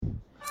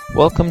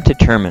Welcome to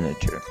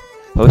Terminator,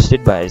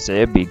 hosted by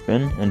Isaiah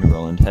and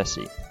Roland.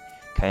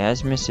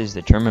 Chiasmus is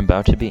the term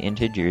about to be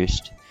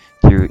introduced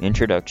through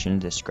introduction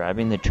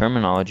describing the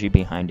terminology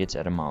behind its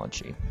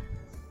etymology.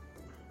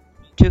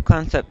 Two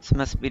concepts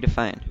must be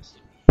defined: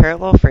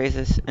 parallel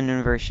phrases and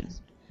inversion.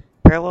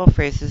 Parallel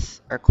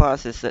phrases are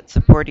clauses that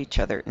support each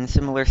other in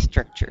similar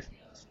structure.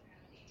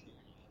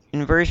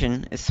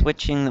 Inversion is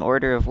switching the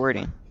order of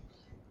wording.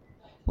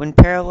 When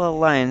parallel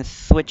lines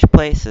switch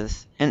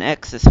places, an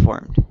X is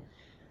formed.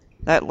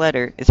 That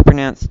letter is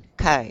pronounced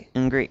chi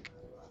in Greek.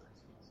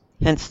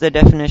 Hence the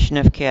definition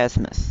of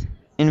chiasmus,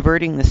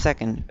 inverting the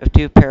second of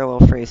two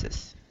parallel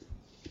phrases.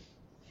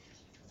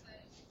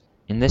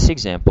 In this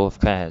example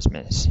of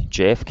chiasmus,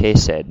 JFK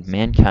said,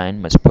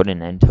 "Mankind must put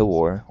an end to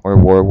war, or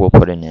war will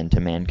put an end to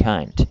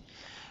mankind."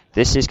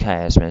 This is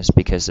chiasmus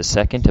because the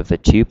second of the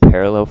two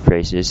parallel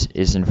phrases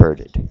is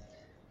inverted.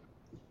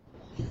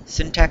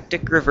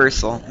 Syntactic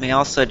reversal may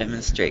also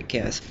demonstrate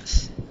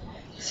chiasmus.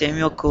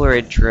 Samuel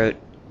Coleridge wrote,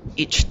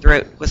 "Each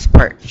throat was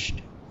parched,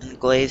 and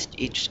glazed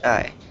each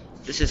eye."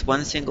 This is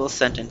one single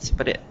sentence,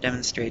 but it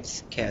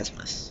demonstrates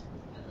chiasmus.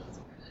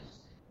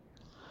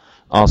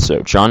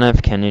 Also, John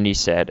F. Kennedy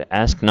said,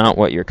 "Ask not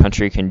what your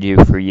country can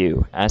do for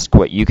you, ask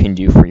what you can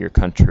do for your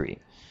country."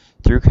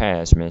 Through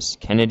chiasmus,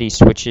 Kennedy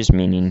switches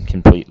meaning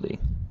completely.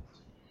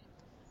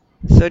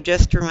 So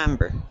just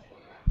remember,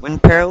 when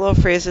parallel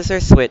phrases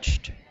are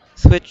switched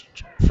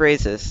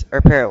phrases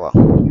are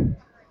parallel.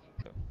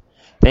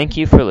 Thank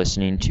you for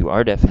listening to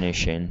our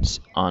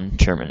definitions on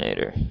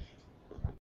Terminator.